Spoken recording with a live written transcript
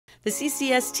The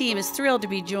CCS team is thrilled to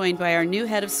be joined by our new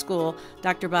head of school,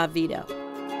 Dr. Bob Veto.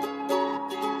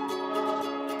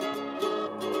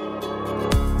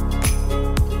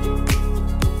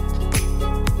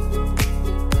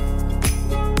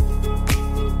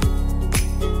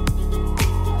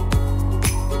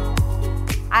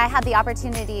 I had the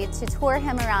opportunity to tour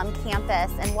him around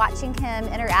campus, and watching him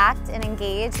interact and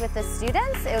engage with the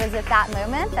students, it was at that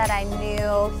moment that I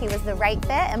knew he was the right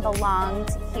fit and belonged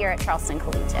here at Charleston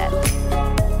Collegiate.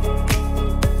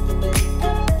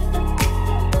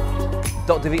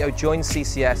 Dr. Veto joined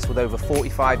CCS with over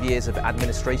 45 years of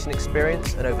administration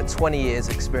experience and over 20 years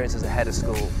experience as a head of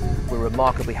school. We're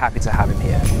remarkably happy to have him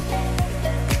here.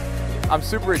 I'm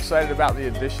super excited about the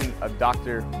addition of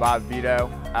Dr. Bob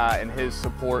Veto and his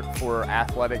support for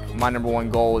athletics. My number one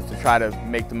goal is to try to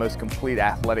make the most complete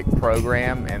athletic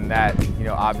program, and that,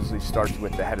 obviously starts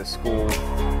with the head of school.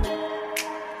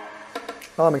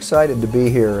 Well, I'm excited to be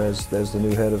here as the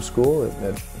new head of school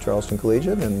at Charleston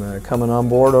Collegiate and coming on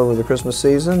board over the Christmas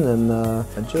season, and I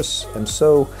just am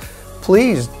so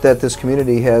pleased that this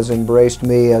community has embraced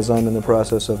me as I'm in the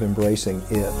process of embracing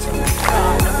it.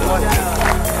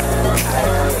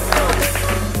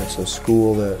 It's a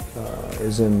school that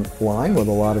is in line with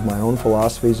a lot of my own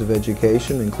philosophies of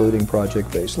education, including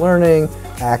project-based learning,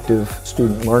 active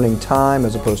student learning time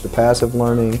as opposed to passive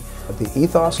learning. The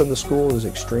ethos of the school is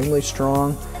extremely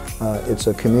strong. It's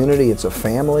a community, it's a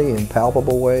family in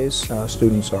palpable ways.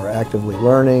 Students are actively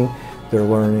learning, they're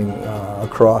learning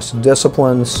across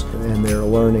disciplines, and they're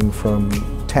learning from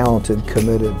talented,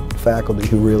 committed faculty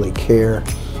who really care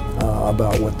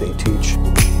about what they teach.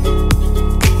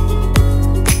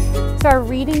 So our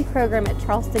reading program at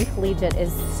Charleston Collegiate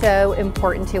is so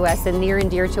important to us and near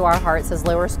and dear to our hearts as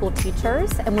lower school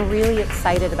teachers, and we're really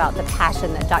excited about the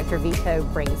passion that Dr. Veto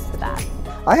brings to that.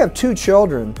 I have two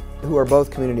children who are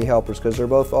both community helpers because they're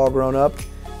both all grown up,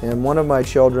 and one of my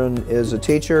children is a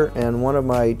teacher and one of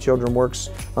my children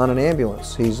works on an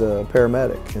ambulance. He's a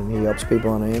paramedic and he helps people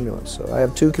on an ambulance. So I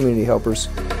have two community helpers.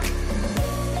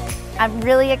 I'm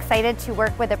really excited to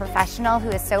work with a professional who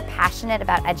is so passionate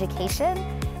about education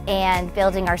and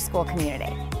building our school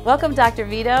community. Welcome, Dr.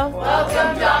 Veto.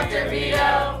 Welcome, Dr.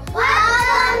 Veto.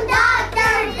 Welcome,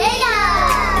 Dr. Veto.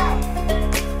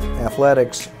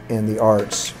 Athletics and the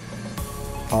arts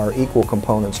are equal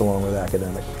components along with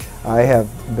academic. I have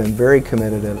been very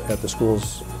committed at the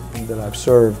schools that I've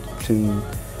served to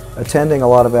attending a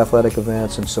lot of athletic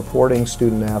events and supporting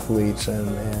student athletes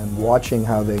and watching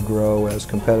how they grow as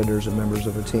competitors and members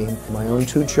of a team. My own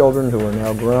two children, who are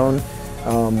now grown,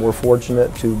 we're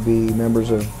fortunate to be members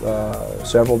of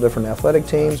several different athletic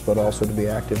teams, but also to be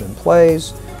active in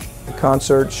plays,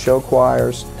 concerts, show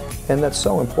choirs, and that's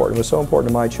so important. It was so important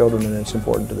to my children, and it's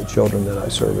important to the children that I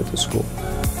serve at the school.